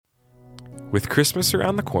With Christmas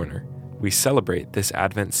around the corner, we celebrate this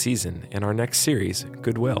Advent season in our next series,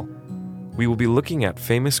 Goodwill. We will be looking at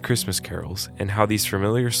famous Christmas carols and how these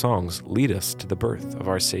familiar songs lead us to the birth of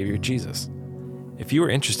our Savior Jesus. If you are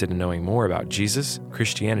interested in knowing more about Jesus,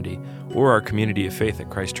 Christianity, or our community of faith at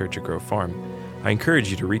Christ Church at Grove Farm, I encourage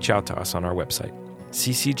you to reach out to us on our website,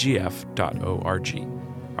 ccgf.org.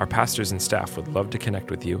 Our pastors and staff would love to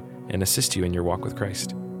connect with you and assist you in your walk with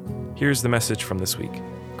Christ. Here's the message from this week.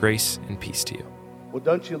 Grace and peace to you. Well,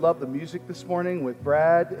 don't you love the music this morning with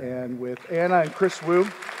Brad and with Anna and Chris Wu?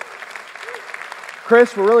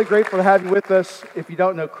 Chris, we're really grateful to have you with us. If you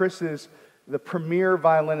don't know, Chris is the premier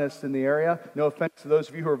violinist in the area. No offense to those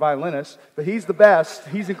of you who are violinists, but he's the best.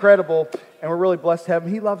 He's incredible, and we're really blessed to have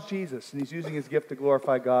him. He loves Jesus, and he's using his gift to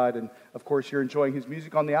glorify God, and of course, you're enjoying his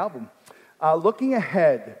music on the album. Looking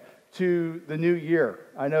ahead to the new year,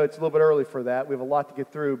 I know it's a little bit early for that. We have a lot to get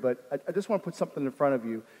through, but I just want to put something in front of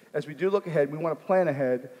you. As we do look ahead, we want to plan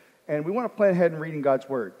ahead, and we want to plan ahead in reading God's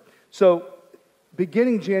Word. So,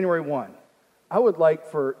 beginning January 1, I would like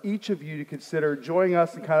for each of you to consider joining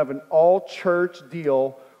us in kind of an all-church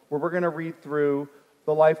deal where we're going to read through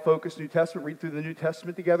the Life Focus New Testament, read through the New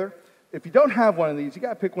Testament together. If you don't have one of these, you got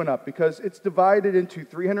to pick one up because it's divided into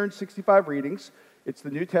 365 readings. It's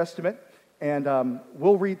the New Testament, and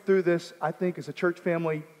we'll read through this, I think, as a church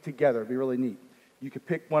family together. It'd be really neat. You could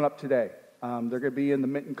pick one up today. They're going to be in the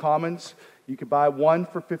Minton Commons. You could buy one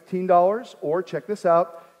for $15, or check this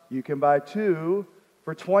out, you can buy two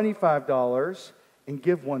for $25 and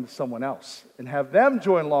give one to someone else and have them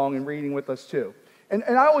join along in reading with us too. And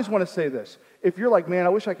I always want to say this. If you're like, man, I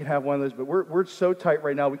wish I could have one of those, but we're so tight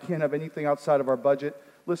right now, we can't have anything outside of our budget.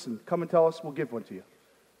 Listen, come and tell us, we'll give one to you.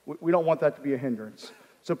 We don't want that to be a hindrance.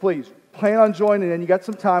 So please, plan on joining in. You got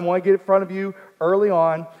some time. I want to get in front of you early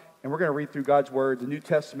on, and we're going to read through God's Word, the New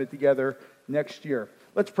Testament together next year.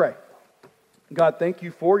 Let's pray. God, thank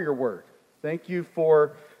you for your Word. Thank you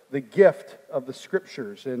for the gift of the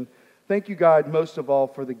Scriptures. And thank you, God, most of all,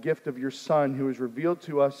 for the gift of your Son who is revealed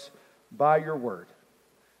to us by your Word.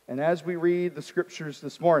 And as we read the Scriptures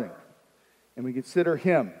this morning, and we consider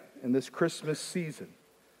him in this Christmas season,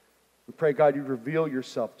 we pray, God, you reveal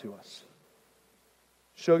yourself to us.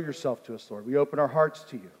 Show yourself to us, Lord. We open our hearts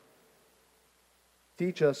to you.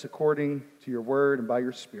 Teach us according to your Word and by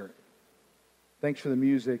your Spirit. Thanks for the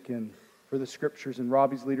music and for the Scriptures and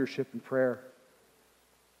Robbie's leadership and prayer.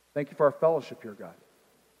 Thank you for our fellowship here, God.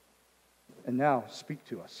 And now, speak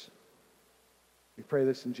to us. We pray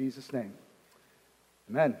this in Jesus' name.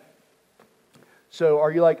 Amen. So,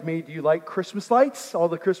 are you like me? Do you like Christmas lights? All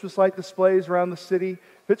the Christmas light displays around the city?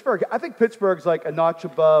 Pittsburgh, I think Pittsburgh's like a notch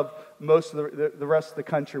above most of the rest of the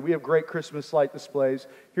country. We have great Christmas light displays.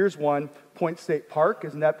 Here's one, Point State Park.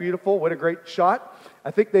 Isn't that beautiful? What a great shot.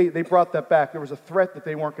 I think they brought that back. There was a threat that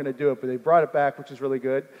they weren't going to do it, but they brought it back, which is really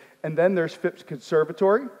good. And then there's Phipps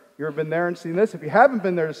Conservatory. You ever been there and seen this? If you haven't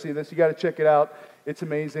been there to see this, you got to check it out. It's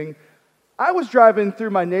amazing. I was driving through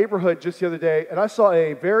my neighborhood just the other day, and I saw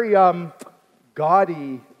a very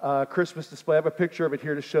gaudy Christmas display. I have a picture of it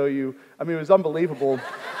here to show you. I mean, it was unbelievable.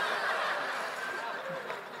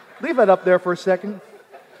 Leave that up there for a second.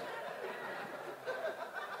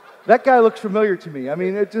 That guy looks familiar to me. I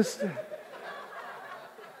mean, it just... a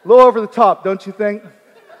little over the top, don't you think?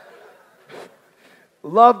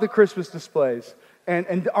 Love the Christmas displays.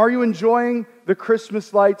 And are you enjoying the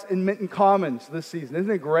Christmas lights in Minton Commons this season?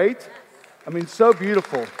 Isn't it great? I mean, so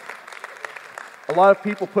beautiful. A lot of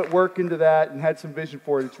people put work into that and had some vision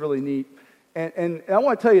for it. It's really neat. And I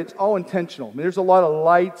want to tell you, it's all intentional. I mean, there's a lot of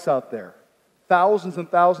lights out there. Thousands and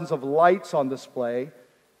thousands of lights on display.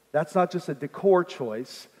 That's not just a decor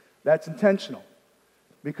choice. That's intentional.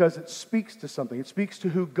 Because it speaks to something. It speaks to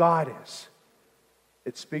who God is.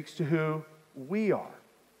 It speaks to who we are.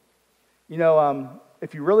 You know,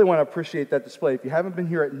 if you really want to appreciate that display, if you haven't been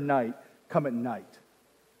here at night, come at night.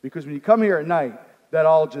 Because when you come here at night, that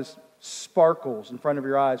all just sparkles in front of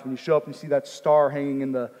your eyes. When you show up and you see that star hanging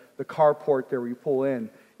in the carport there where you pull in,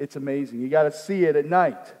 it's amazing. You got to see it at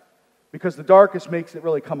night because the darkness makes it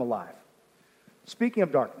really come alive. Speaking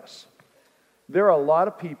of darkness, there are a lot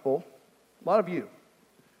of people, a lot of you,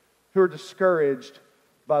 who are discouraged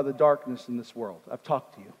by the darkness in this world. I've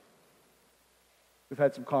talked to you. We've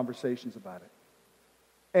had some conversations about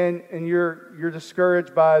it. And you're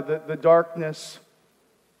discouraged by the darkness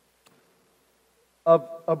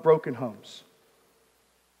of broken homes.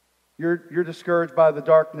 You're discouraged by the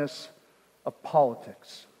darkness of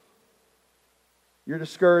politics. You're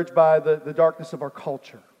discouraged by the darkness of our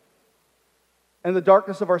culture. And the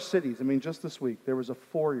darkness of our cities. I mean, just this week, there was a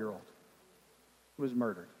 4-year-old who was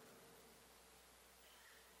murdered.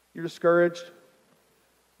 You're discouraged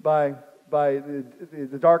by by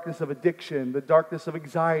the darkness of addiction, the darkness of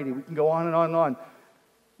anxiety. We can go on and on and on.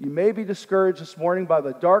 You may be discouraged this morning by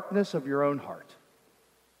the darkness of your own heart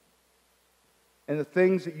and the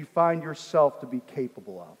things that you find yourself to be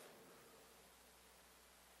capable of.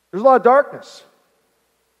 There's a lot of darkness,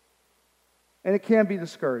 and it can be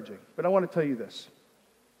discouraging. But I want to tell you this.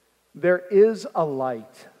 There is a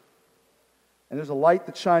light, and there's a light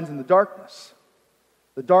that shines in the darkness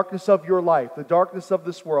of your life, the darkness of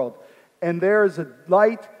this world. And there is a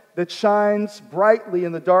light that shines brightly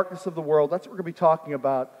in the darkness of the world. That's what we're going to be talking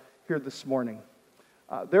about here this morning.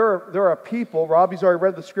 There are people, Robbie's already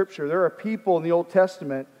read the scripture, there are people in the Old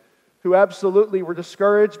Testament who absolutely were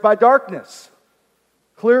discouraged by darkness.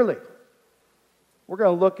 Clearly. We're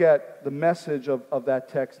going to look at the message of that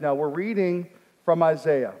text. Now, we're reading from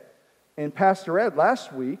Isaiah. And Pastor Ed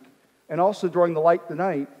last week, and also during the Light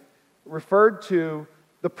Tonight, referred to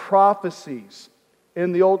the prophecies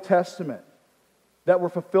in the Old Testament that were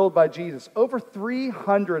fulfilled by Jesus. Over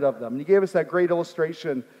 300 of them. And he gave us that great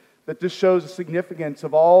illustration that just shows the significance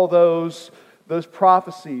of all those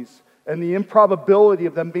prophecies and the improbability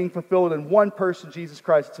of them being fulfilled in one person, Jesus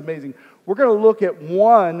Christ. It's amazing. We're going to look at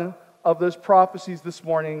one of those prophecies this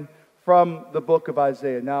morning from the book of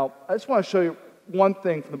Isaiah. Now, I just want to show you one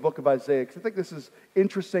thing from the book of Isaiah, because I think this is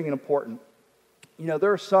interesting and important. You know,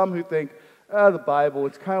 there are some who think, the Bible,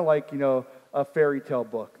 it's kind of like, a fairy tale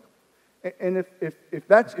book. And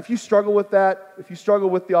if you struggle with that, if you struggle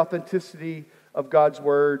with the authenticity of God's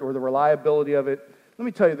word or the reliability of it, let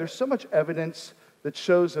me tell you, there's so much evidence that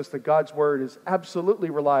shows us that God's word is absolutely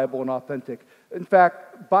reliable and authentic. In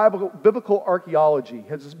fact, biblical archaeology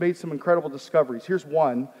has made some incredible discoveries. Here's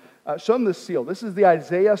one. Show them this seal. This is the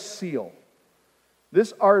Isaiah seal.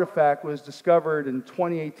 This artifact was discovered in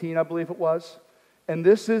 2018, I believe it was. And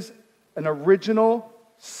this is an original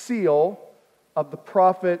seal of the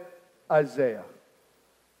prophet Isaiah,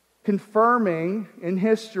 confirming in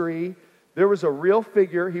history there was a real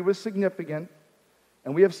figure, he was significant,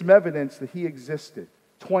 and we have some evidence that he existed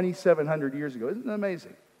 2,700 years ago. Isn't that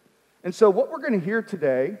amazing? And so what we're going to hear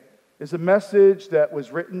today is a message that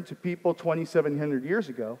was written to people 2,700 years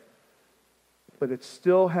ago, but it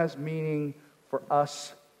still has meaning for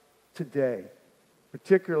us today,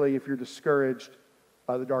 particularly if you're discouraged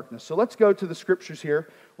by the darkness. So let's go to the scriptures here.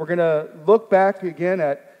 We're going to look back again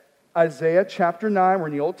at Isaiah chapter 9. We're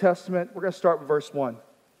in the Old Testament. We're going to start with verse 1.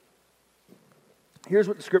 Here's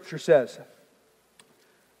what the scripture says.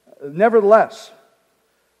 Nevertheless,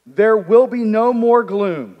 there will be no more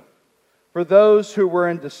gloom for those who were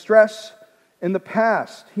in distress in the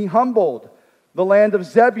past. He humbled the land of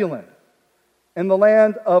Zebulun and the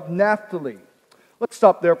land of Naphtali. Let's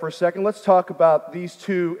stop there for a second. Let's talk about these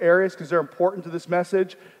two areas because they're important to this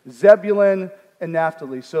message, Zebulun and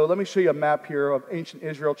Naphtali. So let me show you a map here of ancient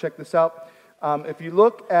Israel. Check this out. If you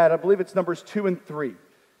look at, I believe it's Numbers 2 and 3.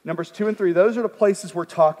 Numbers 2 and 3, those are the places we're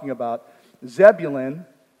talking about. Zebulun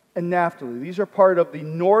and Naphtali. These are part of the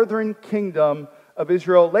northern kingdom of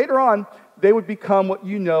Israel. Later on, they would become what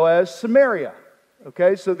you know as Samaria.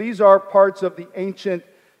 Okay, so these are parts of the ancient,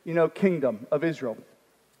 kingdom of Israel.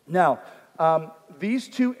 Now, these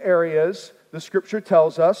two areas, the scripture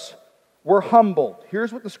tells us, were humbled.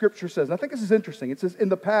 Here's what the scripture says. And I think this is interesting. It says, in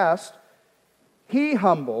the past, he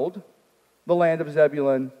humbled the land of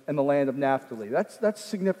Zebulun and the land of Naphtali. That's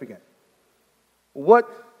significant. What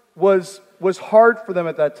was hard for them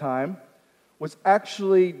at that time was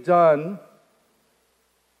actually done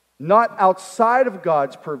not outside of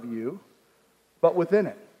God's purview, but within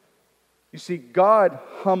it. You see, God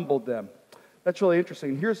humbled them. That's really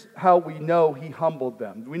interesting. Here's how we know he humbled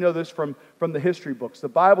them. We know this from the history books. The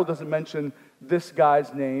Bible doesn't mention this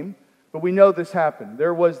guy's name, but we know this happened.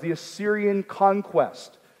 There was the Assyrian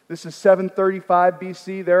conquest. This is 735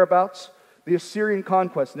 BC, thereabouts. The Assyrian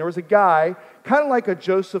conquest. And there was a guy, kind of like a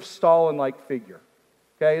Joseph Stalin-like figure.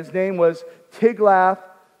 Okay, his name was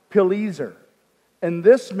Tiglath-Pileser. And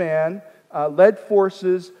this man led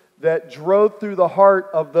forces that drove through the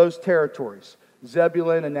heart of those territories,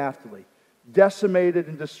 Zebulun and Naphtali. Decimated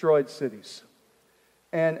and destroyed cities.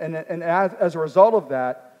 And as a result of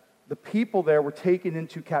that, the people there were taken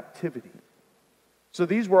into captivity. So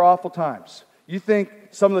these were awful times. You think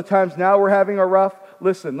some of the times now we're having are rough?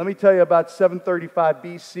 Listen, let me tell you about 735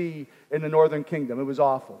 BC in the northern kingdom. It was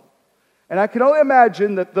awful. And I can only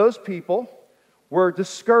imagine that those people were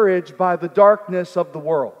discouraged by the darkness of the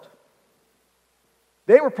world.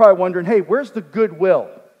 They were probably wondering, hey, where's the goodwill?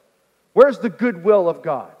 Where's the goodwill of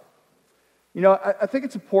God? I think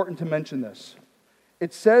it's important to mention this.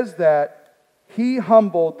 It says that he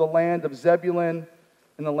humbled the land of Zebulun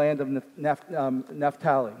and the land of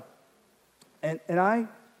Naphtali. And I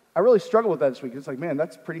I really struggled with that this week. It's like, man,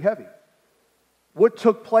 that's pretty heavy. What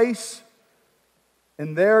took place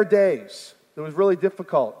in their days that was really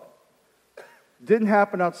difficult didn't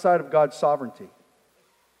happen outside of God's sovereignty.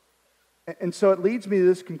 And so it leads me to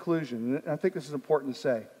this conclusion, and I think this is important to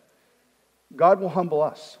say. God will humble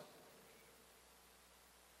us.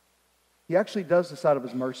 He actually does this out of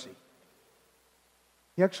His mercy.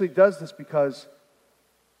 He actually does this because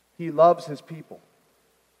He loves His people.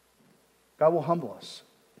 God will humble us.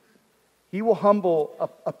 He will humble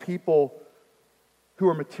a people who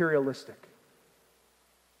are materialistic.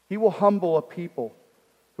 He will humble a people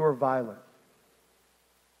who are violent.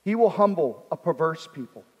 He will humble a perverse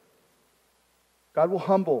people. God will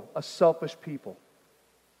humble a selfish people.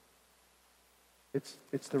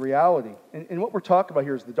 It's the reality. And what we're talking about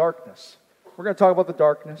here is the darkness. We're going to talk about the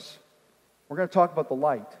darkness. We're going to talk about the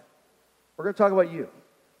light. We're going to talk about you.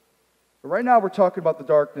 But right now we're talking about the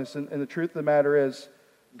darkness, and the truth of the matter is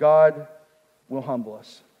God will humble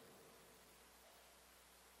us.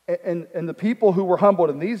 And the people who were humbled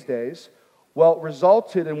in these days, well,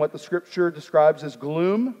 resulted in what the Scripture describes as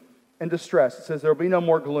gloom and distress. It says there will be no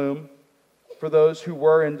more gloom for those who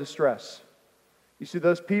were in distress. You see,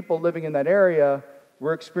 those people living in that area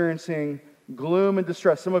were experiencing gloom and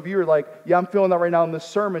distress. Some of you are like, yeah, I'm feeling that right now in this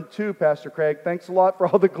sermon too, Pastor Craig. Thanks a lot for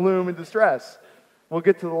all the gloom and distress. We'll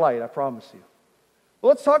get to the light, I promise you. Well,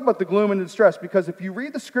 let's talk about the gloom and distress, because if you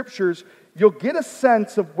read the Scriptures, you'll get a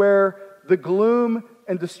sense of where the gloom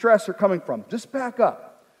and distress are coming from. Just back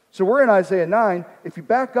up. So we're in Isaiah 9. If you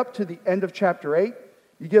back up to the end of chapter 8,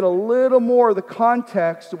 you get a little more of the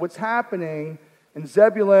context of what's happening in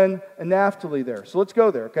Zebulun and Naphtali there. So let's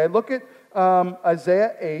go there, okay? Look at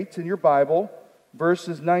Isaiah 8 in your Bible,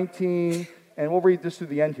 verses 19, and we'll read this through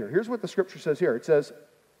the end here. Here's what the Scripture says here. It says,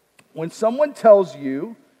 when someone tells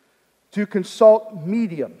you to consult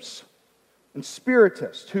mediums and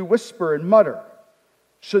spiritists who whisper and mutter,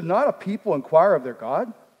 should not a people inquire of their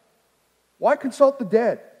God? Why consult the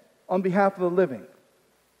dead on behalf of the living?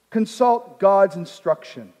 Consult God's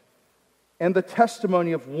instruction and the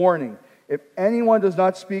testimony of warning. If anyone does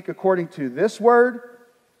not speak according to this word,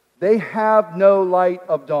 they have no light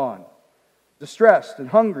of dawn. Distressed and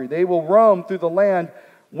hungry, they will roam through the land.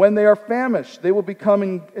 When they are famished, they will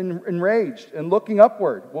become enraged, and looking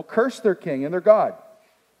upward will curse their king and their God.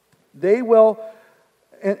 Then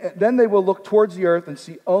they will look towards the earth and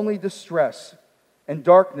see only distress and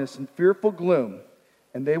darkness and fearful gloom,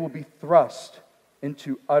 and they will be thrust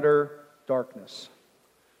into utter darkness.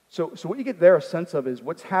 So what you get there a sense of is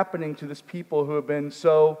what's happening to this people who have been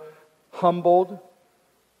so humbled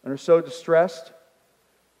and are so distressed,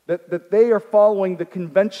 that they are following the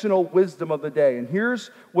conventional wisdom of the day. And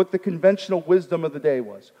here's what the conventional wisdom of the day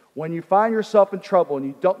was. When you find yourself in trouble and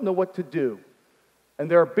you don't know what to do,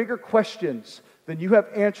 and there are bigger questions than you have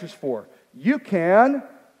answers for, you can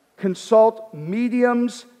consult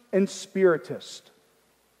mediums and spiritists.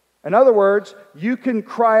 In other words, you can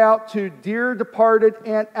cry out to dear departed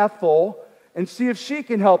Aunt Ethel and see if she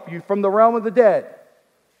can help you from the realm of the dead.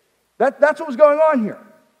 That's what was going on here.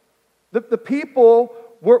 The people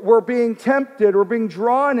were being tempted or being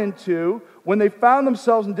drawn into, when they found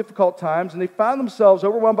themselves in difficult times and they found themselves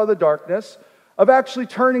overwhelmed by the darkness, of actually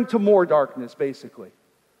turning to more darkness, basically.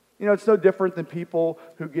 You know, it's no different than people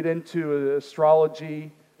who get into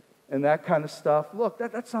astrology and that kind of stuff. Look,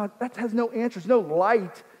 that has no answers, no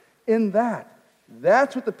light in that.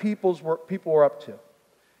 That's what the people were up to.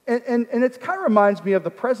 And it kind of reminds me of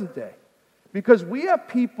the present day, because we have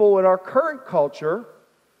people in our current culture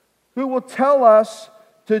who will tell us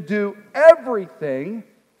to do everything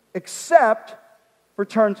except for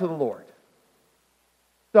turn to the Lord.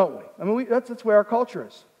 Don't we? I mean, that's where our culture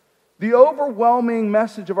is. The overwhelming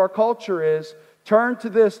message of our culture is turn to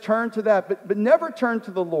this, turn to that, but never turn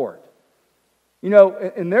to the Lord. You know,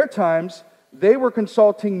 in their times, they were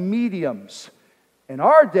consulting mediums. In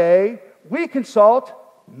our day, we consult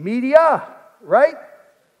media, right?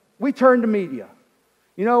 We turn to media.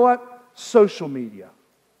 You know what? Social media.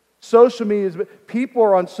 Social media is, people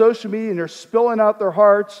are on social media and they're spilling out their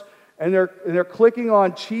hearts, and they're clicking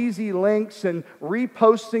on cheesy links and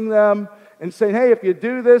reposting them and saying, hey, if you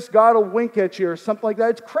do this, God will wink at you or something like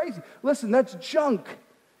that. It's crazy. Listen, that's junk.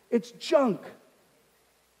 It's junk.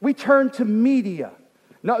 We turn to media.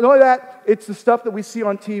 Not only that, it's the stuff that we see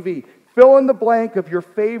on TV. Fill in the blank of your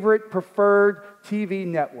favorite preferred TV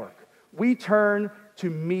network. We turn to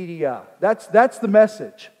media. That's the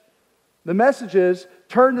message. The message is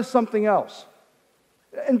turn to something else.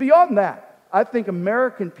 And beyond that, I think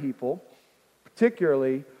American people,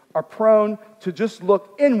 particularly, are prone to just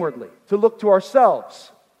look inwardly, to look to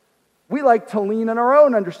ourselves. We like to lean on our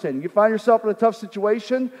own understanding. You find yourself in a tough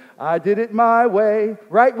situation, I did it my way,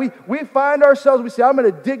 right? We find ourselves, we say, I'm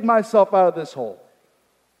going to dig myself out of this hole.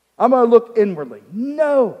 I'm going to look inwardly.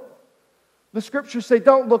 No. The scriptures say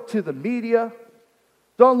don't look to the media.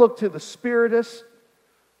 Don't look to the spiritists.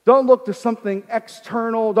 Don't look to something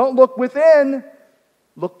external. Don't look within.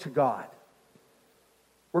 Look to God.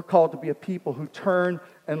 We're called to be a people who turn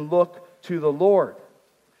and look to the Lord.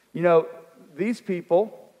 You know, these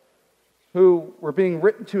people who were being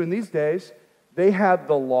written to in these days, they had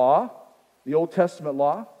the law, the Old Testament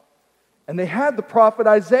law, and they had the prophet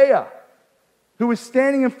Isaiah, who was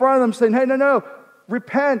standing in front of them saying, hey, no,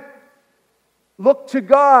 repent. Look to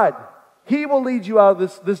God. He will lead you out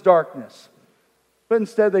of this darkness. But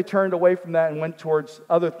instead they turned away from that and went towards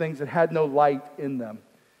other things that had no light in them.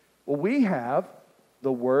 Well, we have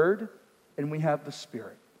the Word and we have the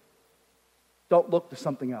Spirit. Don't look to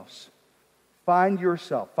something else. Find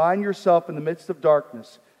yourself in the midst of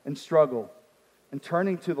darkness and struggle and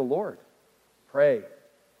turning to the Lord. Pray.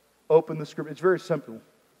 Open the Scripture. It's very simple.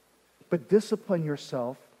 But discipline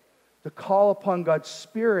yourself to call upon God's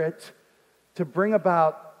Spirit to bring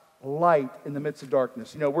about light in the midst of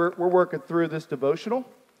darkness. You know, we're working through this devotional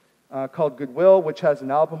called Goodwill, which has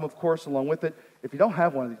an album, of course, along with it. If you don't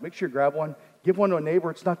have one of these, make sure you grab one. Give one to a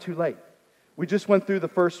neighbor. It's not too late. We just went through the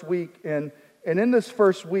first week, and in this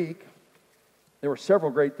first week, there were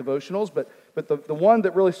several great devotionals, but the one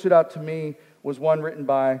that really stood out to me was one written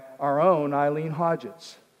by our own Eileen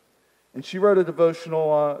Hodgetts. And she wrote a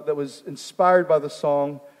devotional that was inspired by the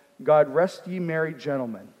song, God Rest Ye Merry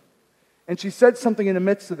Gentlemen. And she said something in the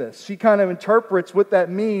midst of this. She kind of interprets what that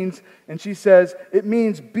means, and she says, it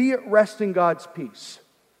means be at rest in God's peace.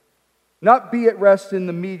 Not be at rest in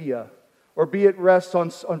the media or be at rest on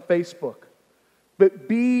Facebook, but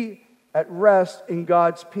be at rest in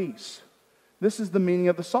God's peace. This is the meaning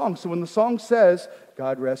of the song. So when the song says,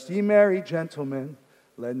 God rest ye merry gentlemen,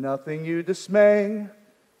 let nothing you dismay.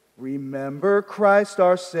 Remember Christ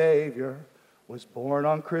our Savior was born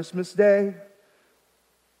on Christmas Day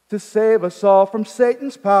to save us all from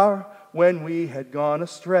Satan's power when we had gone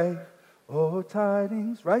astray. Oh,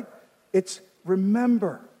 tidings, right? It's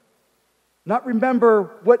remember. Not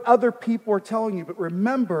remember what other people are telling you, but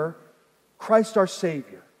remember Christ our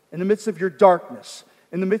Savior in the midst of your darkness,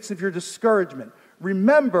 in the midst of your discouragement.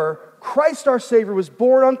 Remember, Christ our Savior was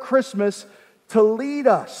born on Christmas to lead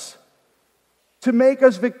us, to make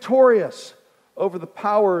us victorious over the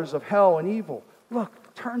powers of hell and evil.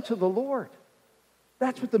 Look, turn to the Lord.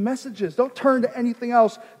 That's what the message is. Don't turn to anything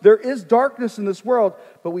else. There is darkness in this world,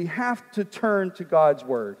 but we have to turn to God's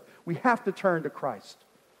Word. We have to turn to Christ.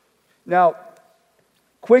 Now,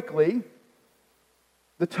 quickly,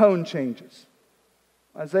 the tone changes.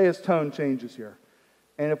 Isaiah's tone changes here.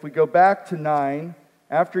 And if we go back to 9,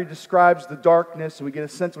 after he describes the darkness and we get a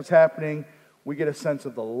sense of what's happening, we get a sense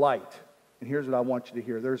of the light. And here's what I want you to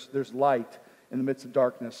hear. There's light in the midst of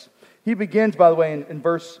darkness. He begins, by the way, in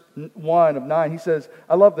verse 1 of 9. He says,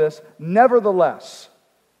 I love this, nevertheless.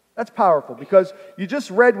 That's powerful because you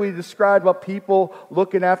just read we described about people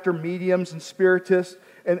looking after mediums and spiritists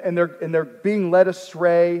and they're being led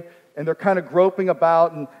astray and they're kind of groping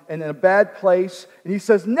about and in a bad place. And he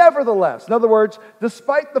says, nevertheless. In other words,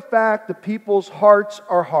 despite the fact that people's hearts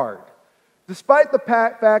are hard, despite the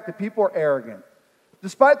fact that people are arrogant,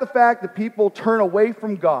 despite the fact that people turn away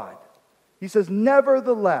from God, he says,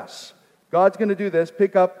 nevertheless, God's going to do this.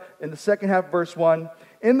 Pick up in the second half of verse 1.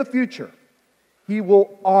 In the future, he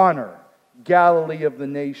will honor Galilee of the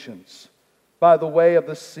nations by the way of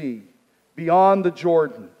the sea, beyond the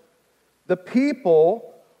Jordan. The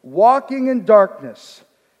people walking in darkness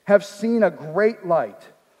have seen a great light.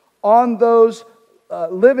 On those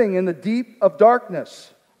living in the deep of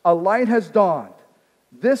darkness, a light has dawned.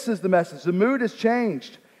 This is the message. The mood has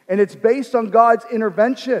changed, and it's based on God's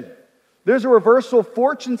intervention. There's a reversal of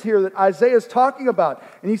fortunes here that Isaiah is talking about.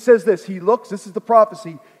 And he says this is the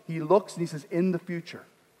prophecy, he looks and he says, in the future.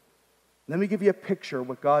 Let me give you a picture of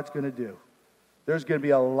what God's going to do. There's going to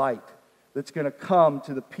be a light that's going to come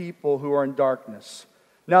to the people who are in darkness.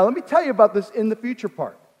 Now, let me tell you about this in the future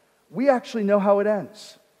part. We actually know how it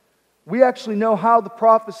ends. We actually know how the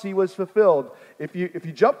prophecy was fulfilled. If you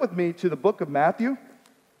jump with me to the book of Matthew,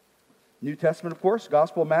 New Testament, of course,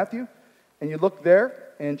 Gospel of Matthew, and you look there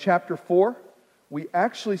in chapter 4, we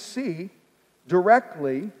actually see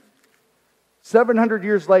directly 700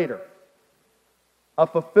 years later a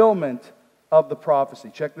fulfillment of the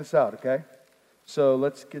prophecy. Check this out, okay? So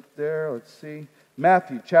let's get there. Let's see.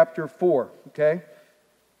 Matthew chapter 4, okay?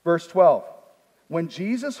 Verse 12. When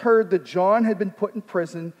Jesus heard that John had been put in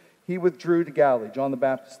prison, he withdrew to Galilee. John the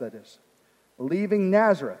Baptist, that is. Leaving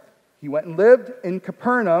Nazareth, He went and lived in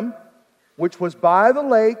Capernaum, which was by the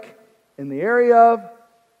lake in the area of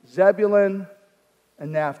Zebulun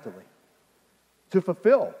and Naphtali, to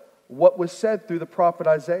fulfill what was said through the prophet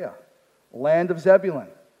Isaiah. Land of Zebulun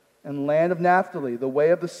and land of Naphtali, the way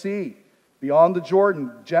of the sea, beyond the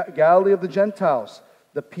Jordan, Galilee of the Gentiles.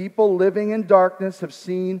 The people living in darkness have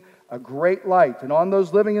seen a great light, and on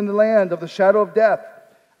those living in the land of the shadow of death,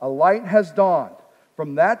 a light has dawned.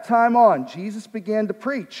 From that time on, Jesus began to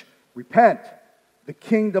preach, repent, the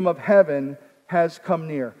kingdom of heaven has come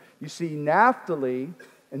near. You see, Naphtali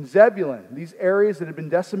and Zebulun, these areas that had been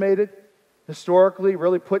decimated, historically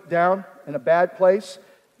really put down in a bad place,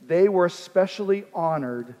 they were especially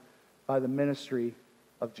honored by the ministry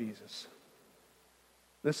of Jesus.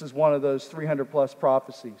 This is one of those 300 plus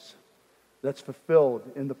prophecies that's fulfilled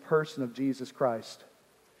in the person of Jesus Christ.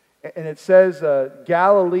 And it says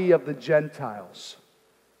Galilee of the Gentiles.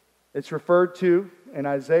 It's referred to in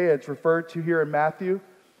Isaiah, it's referred to here in Matthew.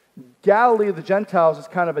 Galilee of the Gentiles is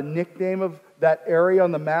kind of a nickname of that area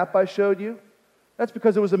on the map I showed you. That's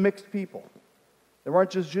because it was a mixed people. There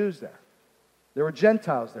weren't just Jews there. There were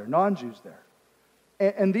Gentiles there, non-Jews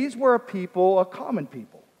there. And these were a people, a common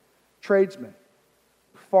people. Tradesmen,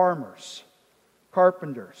 farmers,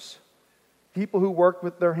 carpenters, people who worked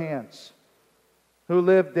with their hands, who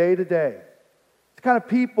lived day to day. It's the kind of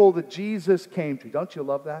people that Jesus came to. Don't you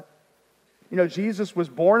love that? You know, Jesus was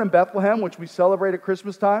born in Bethlehem, which we celebrate at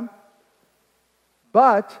Christmas time.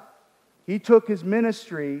 But he took his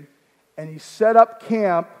ministry and he set up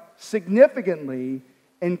camp significantly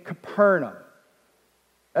in Capernaum.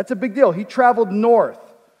 That's a big deal. He traveled north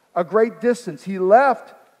a great distance. He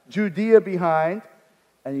left Judea behind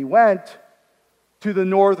and he went to the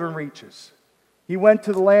northern reaches. He went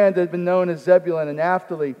to the land that had been known as Zebulun and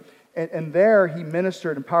Naphtali, and there he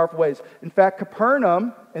ministered in powerful ways. In fact,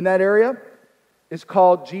 Capernaum in that area is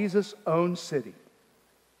called Jesus' own city.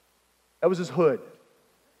 That was his hood.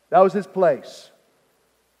 That was his place.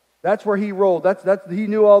 That's where he rolled. He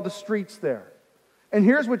knew all the streets there. And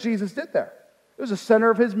here's what Jesus did there. It was the center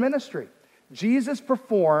of his ministry. Jesus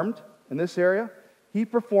performed, in this area, he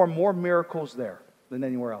performed more miracles there than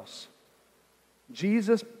anywhere else.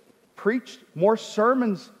 Jesus preached more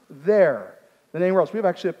sermons there than anywhere else. We have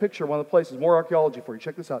actually a picture of one of the places, more archaeology for you.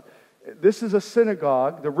 Check this out. This is a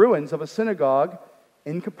synagogue, the ruins of a synagogue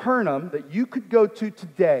in Capernaum that you could go to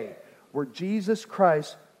today where Jesus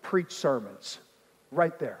Christ preached sermons.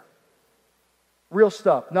 Right there. Real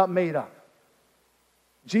stuff, not made up.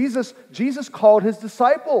 Jesus called his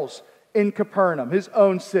disciples in Capernaum, his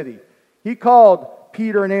own city. He called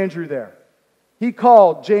Peter and Andrew there. He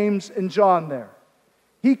called James and John there.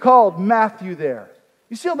 He called Matthew there.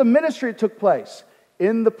 You see all the ministry that took place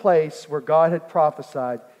in the place where God had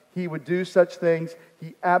prophesied he would do such things.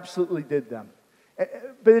 He absolutely did them.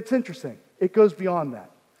 But it's interesting. It goes beyond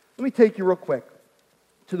that. Let me take you real quick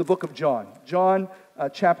to the book of John. John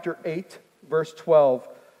chapter 8, verse 12.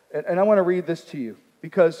 And I want to read this to you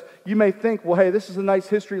because you may think, well, hey, this is a nice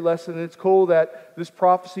history lesson and it's cool that this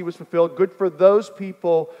prophecy was fulfilled. Good for those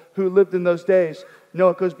people who lived in those days. No,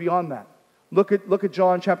 it goes beyond that. Look at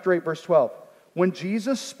John chapter 8, verse 12. When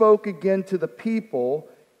Jesus spoke again to the people,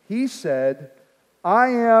 he said, I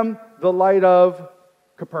am the light of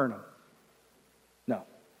Capernaum. No.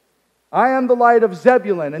 I am the light of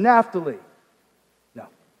Zebulun and Naphtali. No.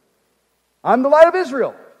 I'm the light of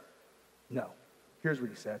Israel. No. Here's what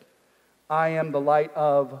he said. I am the light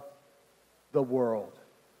of the world.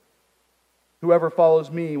 Whoever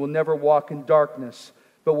follows me will never walk in darkness,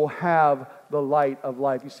 but will have the light of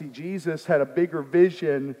life. You see, Jesus had a bigger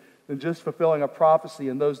vision than just fulfilling a prophecy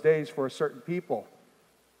in those days for a certain people.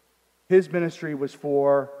 His ministry was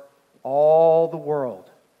for all the world.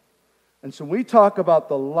 And so when we talk about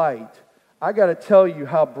the light, I got to tell you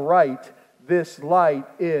how bright this light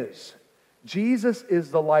is. Jesus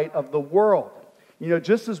is the light of the world. You know,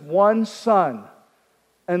 just as one sun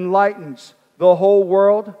enlightens the whole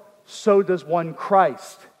world, so does one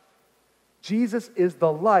Christ. Jesus is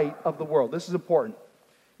the light of the world. This is important.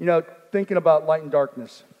 You know, thinking about light and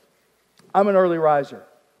darkness. I'm an early riser.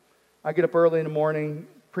 I get up early in the morning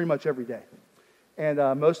pretty much every day. And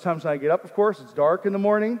most times when I get up, of course, it's dark in the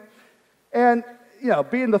morning. And, you know,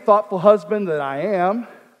 being the thoughtful husband that I am,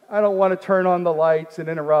 I don't want to turn on the lights and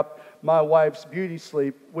interrupt my wife's beauty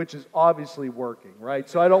sleep, which is obviously working, right?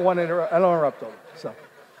 So I don't want to interrupt them.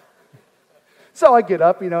 So I get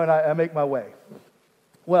up, you know, and I make my way.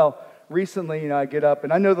 Well, recently, you know, I get up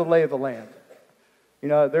and I know the lay of the land. You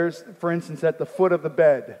know, there's, for instance, at the foot of the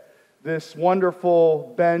bed, this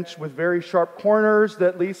wonderful bench with very sharp corners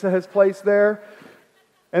that Lisa has placed there.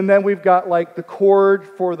 And then we've got like the cord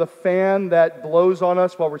for the fan that blows on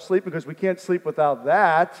us while we're sleeping, because we can't sleep without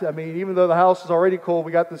that. I mean, even though the house is already cold,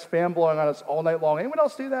 we got this fan blowing on us all night long. Anyone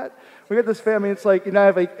else do that? We got this fan. I mean, it's like, I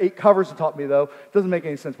have like 8 covers to top me, though. It doesn't make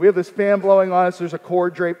any sense. We have this fan blowing on us. There's a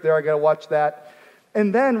cord draped there. I got to watch that.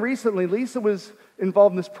 And then recently, Lisa was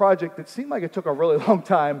involved in this project that seemed like it took a really long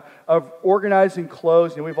time of organizing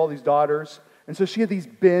clothes. We have all these daughters. And so she had these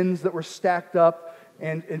bins that were stacked up,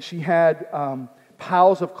 and she had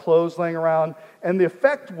piles of clothes laying around. And the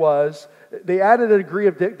effect was, they added a degree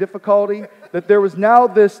of difficulty, that there was now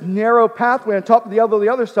this narrow pathway on top of the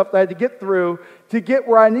other stuff that I had to get through to get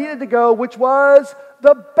where I needed to go, which was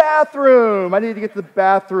the bathroom. I needed to get to the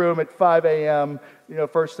bathroom at 5 a.m.,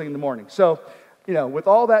 first thing in the morning. So, with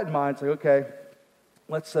all that in mind, it's like, okay,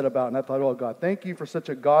 let's set about. And I thought, oh, God, thank you for such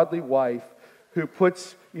a godly wife who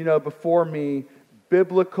puts, before me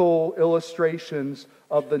biblical illustrations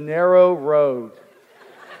of the narrow road,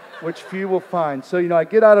 which few will find. So, I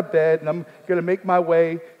get out of bed, and I'm going to make my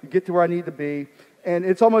way to get to where I need to be. And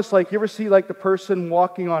it's almost like, you ever see like the person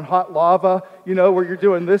walking on hot lava, where you're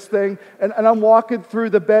doing this thing? And I'm walking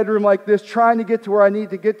through the bedroom like this, trying to get to where I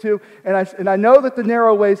need to get to. And I know that the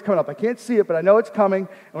narrow way is coming up. I can't see it, but I know it's coming.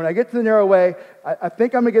 And when I get to the narrow way, I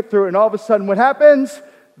think I'm going to get through it. And all of a sudden, what happens?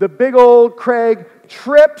 The big old Craig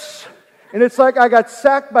trips. And it's like I got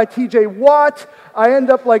sacked by T.J. Watt. I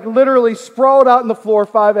end up like literally sprawled out on the floor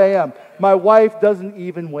 5 a.m. My wife doesn't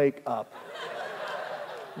even wake up.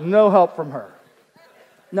 No help from her.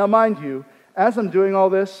 Now, mind you, as I'm doing all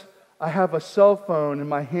this, I have a cell phone in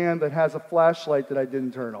my hand that has a flashlight that I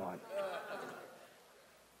didn't turn on.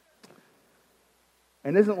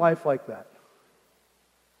 And isn't life like that?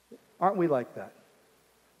 Aren't we like that?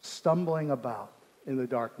 Stumbling about in the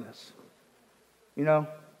darkness.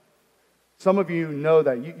 Some of you know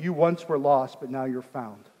that. You once were lost, but now you're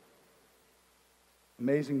found.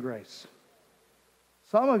 Amazing grace.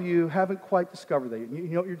 Some of you haven't quite discovered that. You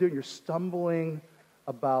know what you're doing? You're stumbling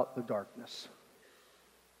about the darkness.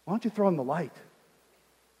 Why don't you throw on the light?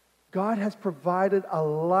 God has provided a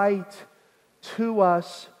light to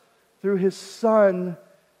us through His Son,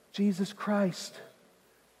 Jesus Christ.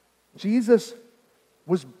 Jesus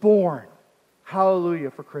was born, hallelujah,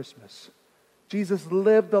 for Christmas. Jesus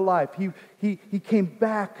lived a life. He came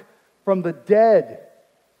back from the dead.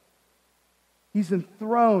 He's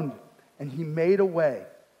enthroned, and He made a way.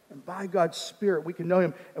 And by God's Spirit, we can know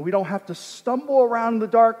Him, and we don't have to stumble around in the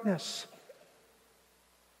darkness.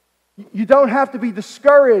 You don't have to be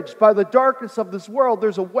discouraged by the darkness of this world.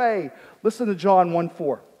 There's a way. Listen to John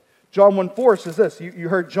 1:4. John 1:4 says this. You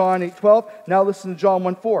heard John 8:12. Now listen to John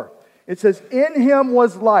 1:4. It says, "In Him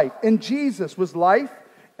was life." In Jesus was life,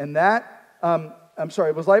 and that,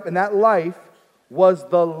 was life, and that life was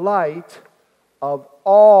the light of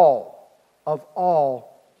all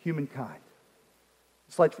humankind.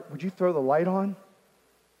 It's like, would you throw the light on?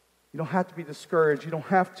 You don't have to be discouraged. You don't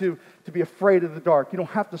have to be afraid of the dark. You don't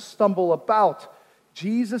have to stumble about.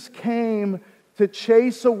 Jesus came to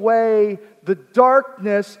chase away the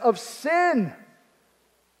darkness of sin,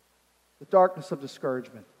 the darkness of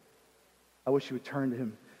discouragement. I wish you would turn to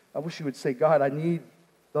Him. I wish you would say, God, I need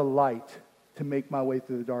the light to make my way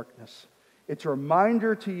through the darkness. It's a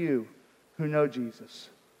reminder to you who know Jesus.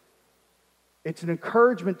 It's an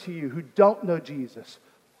encouragement to you who don't know Jesus.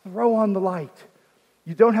 Throw on the light.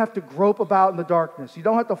 You don't have to grope about in the darkness. You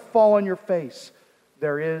don't have to fall on your face.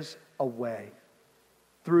 There is a way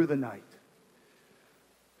through the night.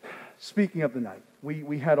 Speaking of the night,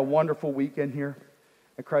 we had a wonderful weekend here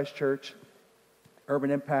at Christ Church.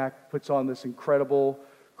 Urban Impact puts on this incredible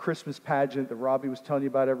Christmas pageant that Robbie was telling you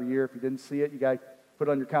about every year. If you didn't see it, you got to put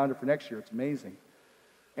it on your calendar for next year. It's amazing.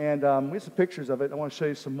 And we have some pictures of it. I want to show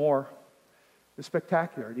you some more. It's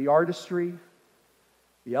spectacular. The artistry,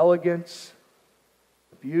 the elegance,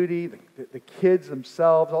 the beauty, the kids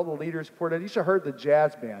themselves, all the leaders poured in. You should have heard the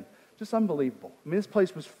jazz band. Just unbelievable. I mean, this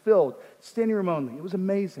place was filled, standing room only. It was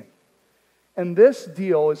amazing. And this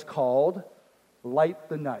deal is called Light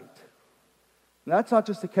the Night. And that's not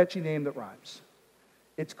just a catchy name that rhymes.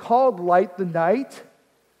 It's called Light the Night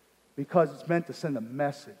because it's meant to send a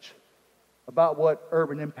message about what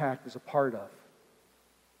Urban Impact is a part of.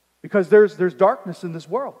 Because there's darkness in this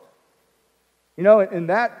world. In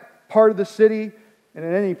that part of the city, and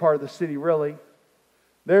in any part of the city really,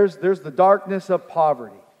 there's the darkness of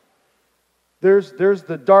poverty. There's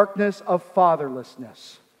the darkness of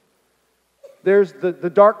fatherlessness. There's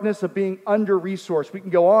the darkness of being under-resourced. We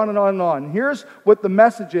can go on and on and on. And here's what the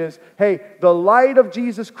message is. Hey, the light of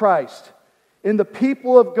Jesus Christ in the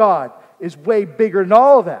people of God is way bigger than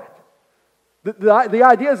all of that. The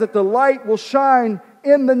idea is that the light will shine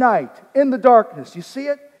in the night, in the darkness. You see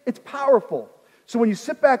it? It's powerful. So when you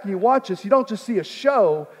sit back and you watch this, you don't just see a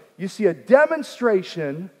show, you see a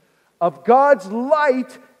demonstration of God's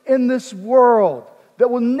light in this world that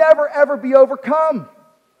will never, ever be overcome.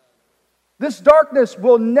 This darkness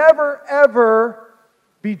will never, ever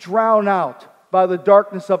be drowned out by the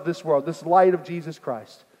darkness of this world, this light of Jesus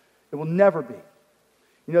Christ. It will never be.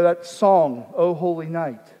 You know that song, O Holy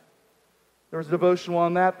Night? There was a devotional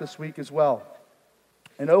on that this week as well.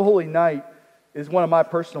 And O Holy Night is one of my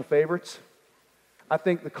personal favorites. I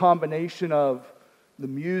think the combination of the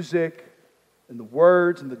music and the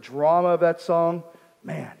words and the drama of that song,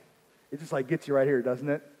 man, it just like gets you right here, doesn't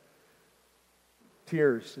it?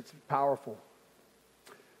 Tears, it's powerful.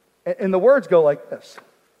 And the words go like this,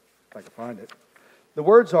 if I can find it. The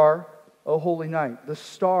words are, O holy night, the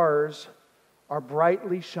stars are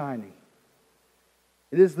brightly shining.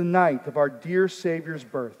 It is the night of our dear Savior's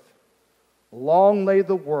birth. Long lay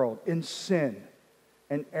the world in sin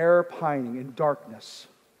and error pining in darkness,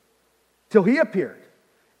 till He appeared,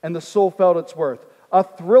 and the soul felt its worth. A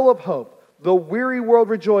thrill of hope, the weary world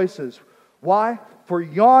rejoices. Why? For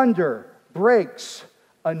yonder breaks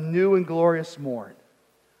a new and glorious morn.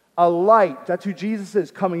 A light, that's who Jesus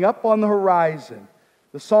is, coming up on the horizon.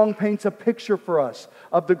 The song paints a picture for us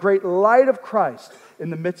of the great light of Christ in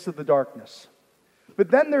the midst of the darkness.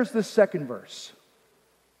 But then there's this second verse.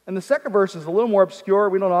 And the second verse is a little more obscure.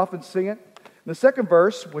 We don't often sing it. And the second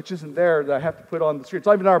verse, which isn't there, that I have to put on the screen. It's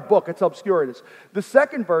not even in our book. That's how obscure it is. The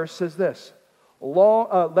second verse says this.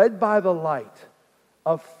 Led by the light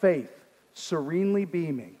of faith, serenely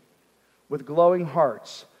beaming, with glowing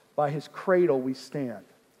hearts, by His cradle we stand.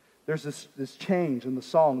 There's this change in the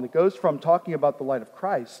song that goes from talking about the light of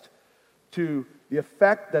Christ to the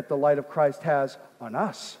effect that the light of Christ has on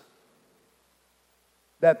us.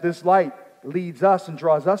 That this light leads us and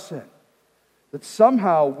draws us in. That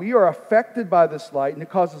somehow we are affected by this light and it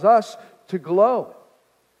causes us to glow.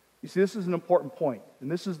 You see, this is an important point. And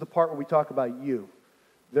this is the part where we talk about you.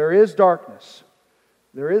 There is darkness.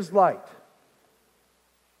 There is light.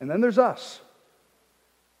 And then there's us.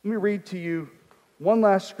 Let me read to you one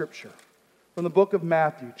last scripture from the book of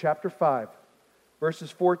Matthew, chapter 5,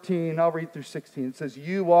 verses 14. I'll read through 16. It says,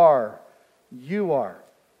 You are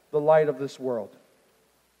the light of this world.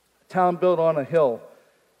 A town built on a hill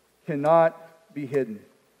cannot be hidden.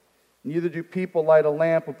 Neither do people light a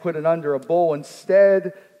lamp and put it under a bowl.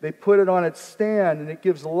 Instead, they put it on its stand, and it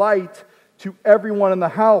gives light to everyone in the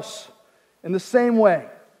house. In the same way,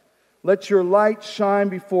 let your light shine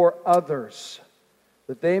before others,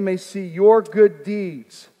 that they may see your good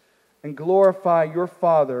deeds and glorify your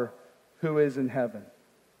Father who is in heaven.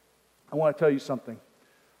 I want to tell you something.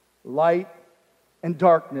 Light and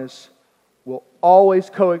darkness will always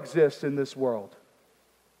coexist in this world.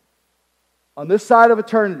 On this side of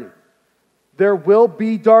eternity, there will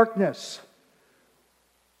be darkness.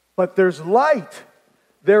 But there's light.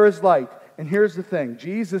 There is light. And here's the thing.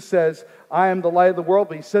 Jesus says, I am the light of the world,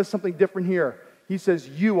 but He says something different here. He says,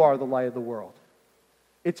 you are the light of the world.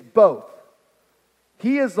 It's both.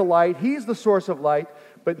 He is the light. He's the source of light.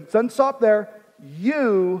 But it doesn't stop there.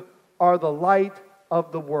 You are the light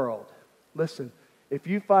of the world. Listen, if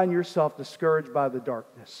you find yourself discouraged by the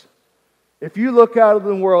darkness, if you look out of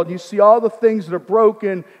the world and you see all the things that are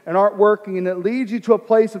broken and aren't working, and it leads you to a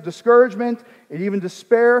place of discouragement and even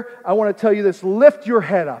despair, I want to tell you this. Lift your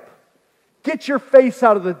head up. Get your face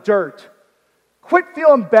out of the dirt. Quit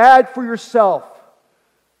feeling bad for yourself.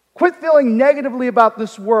 Quit feeling negatively about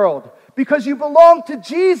this world, because you belong to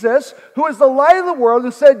Jesus, who is the light of the world,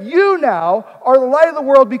 and said, you now are the light of the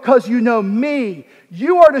world because you know me.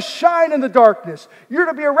 You are to shine in the darkness. You're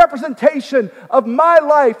to be a representation of my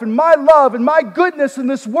life and my love and my goodness in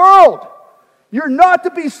this world. You're not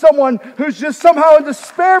to be someone who's just somehow in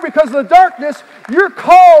despair because of the darkness. You're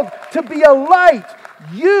called to be a light.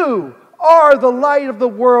 You are the light of the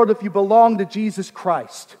world if you belong to Jesus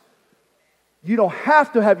Christ. You don't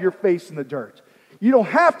have to have your face in the dirt. You don't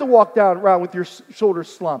have to walk down around with your shoulders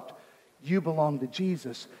slumped. You belong to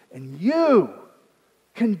Jesus, and you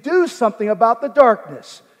can do something about the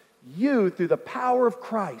darkness. You, through the power of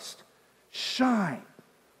Christ, shine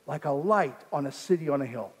like a light on a city on a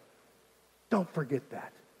hill. Don't forget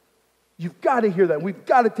that. You've got to hear that. We've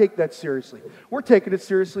got to take that seriously. We're taking it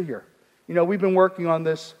seriously here. You know, we've been working on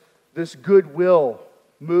this goodwill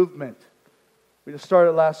movement. We just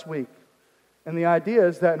started last week. And the idea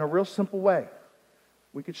is that in a real simple way,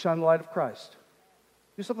 we could shine the light of Christ.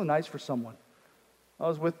 Do something nice for someone. I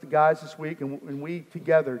was with the guys this week, and we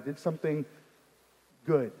together did something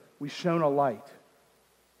good. We shone a light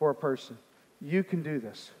for a person. You can do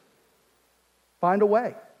this. Find a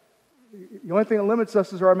way. The only thing that limits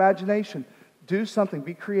us is our imagination. Do something,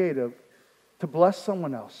 be creative to bless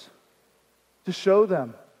someone else, to show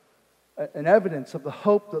them an evidence of the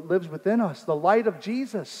hope that lives within us, the light of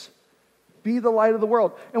Jesus. Be the light of the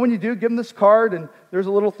world. And when you do, give them this card, and there's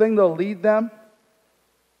a little thing that'll lead them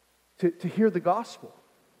to hear the gospel.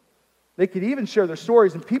 They could even share their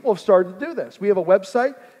stories, and people have started to do this. We have a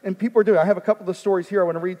website, and people are doing it. I have a couple of the stories here I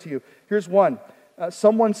want to read to you. Here's one.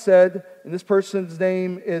 Someone said, and this person's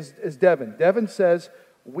name is Devin. Devin says,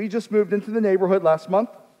 we just moved into the neighborhood last month,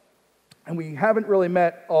 and we haven't really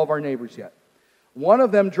met all of our neighbors yet. One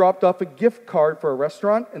of them dropped off a gift card for a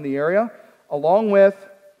restaurant in the area, along with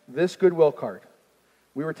this Goodwill card.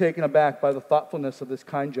 We were taken aback by the thoughtfulness of this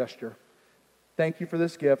kind gesture. Thank you for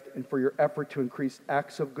this gift and for your effort to increase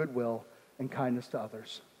acts of goodwill and kindness to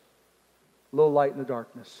others. A little light in the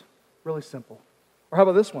darkness. Really simple. Or how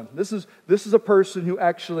about this one? This is a person who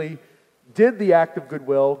actually did the act of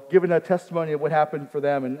goodwill, giving a testimony of what happened for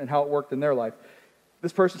them and how it worked in their life.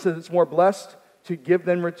 This person says it's more blessed to give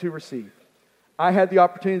than to receive. I had the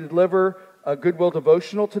opportunity to deliver a Goodwill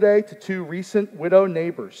devotional today to 2 recent widow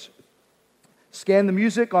neighbors. Scan the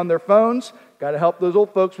music on their phones. Got to help those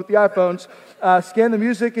old folks with the iPhones. Scan the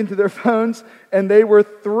music into their phones, and they were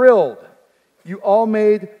thrilled. You all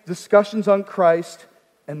made discussions on Christ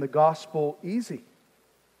and the gospel easy,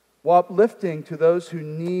 while uplifting to those who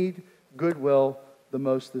need goodwill the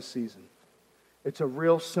most this season. It's a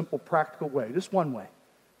real simple, practical way, just one way,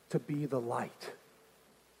 to be the light.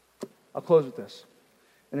 I'll close with this.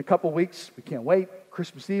 In a couple weeks, we can't wait.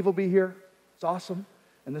 Christmas Eve will be here. It's awesome.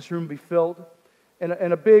 And this room will be filled.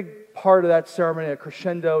 And a big part of that ceremony, a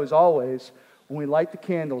crescendo, is always when we light the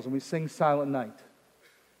candles and we sing Silent Night.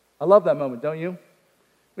 I love that moment, don't you?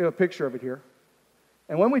 We have a picture of it here.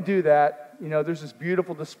 And when we do that, there's this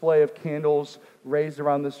beautiful display of candles raised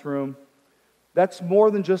around this room. That's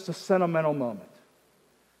more than just a sentimental moment.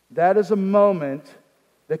 That is a moment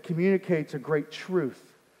that communicates a great truth.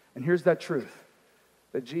 And here's that truth,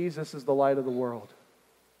 that Jesus is the light of the world.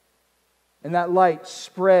 And that light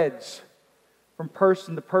spreads from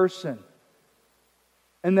person to person.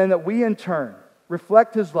 And then that we in turn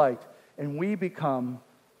reflect His light, and we become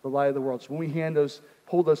the light of the world. So when we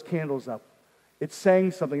pull those candles up, it's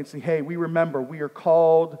saying something. It's saying, hey, we remember we are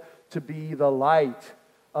called to be the light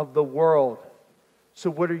of the world. So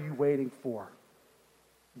what are you waiting for?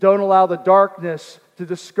 Don't allow the darkness to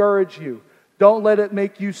discourage you. Don't let it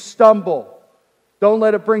make you stumble. Don't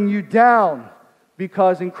let it bring you down.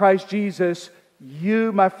 Because in Christ Jesus,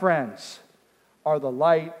 you, my friends, are the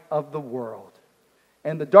light of the world.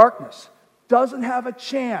 And the darkness doesn't have a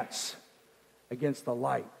chance against the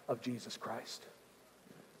light of Jesus Christ.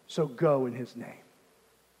 So go in His name.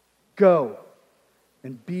 Go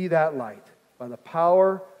and be that light by the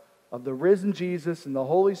power of the risen Jesus and the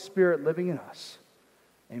Holy Spirit living in us.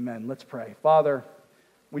 Amen. Let's pray. Father,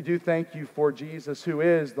 we do thank You for Jesus, who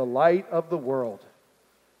is the light of the world.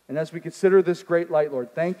 And as we consider this great light,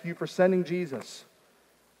 Lord, thank You for sending Jesus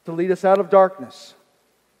to lead us out of darkness.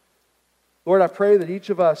 Lord, I pray that each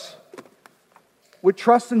of us would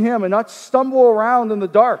trust in Him and not stumble around in the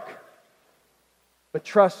dark, but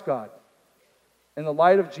trust God in the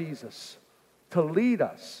light of Jesus to lead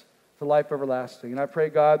us to life everlasting. And I pray,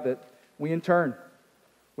 God, that we in turn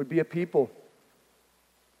would be a people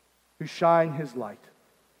who shine His light.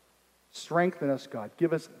 Strengthen us, God.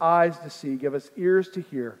 Give us eyes to see. Give us ears to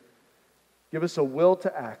hear. Give us a will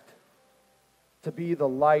to act, to be the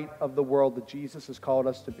light of the world that Jesus has called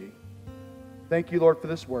us to be. Thank You, Lord, for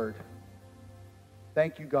this word.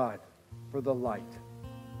 Thank You, God, for the light.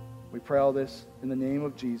 We pray all this in the name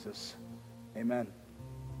of Jesus. Amen.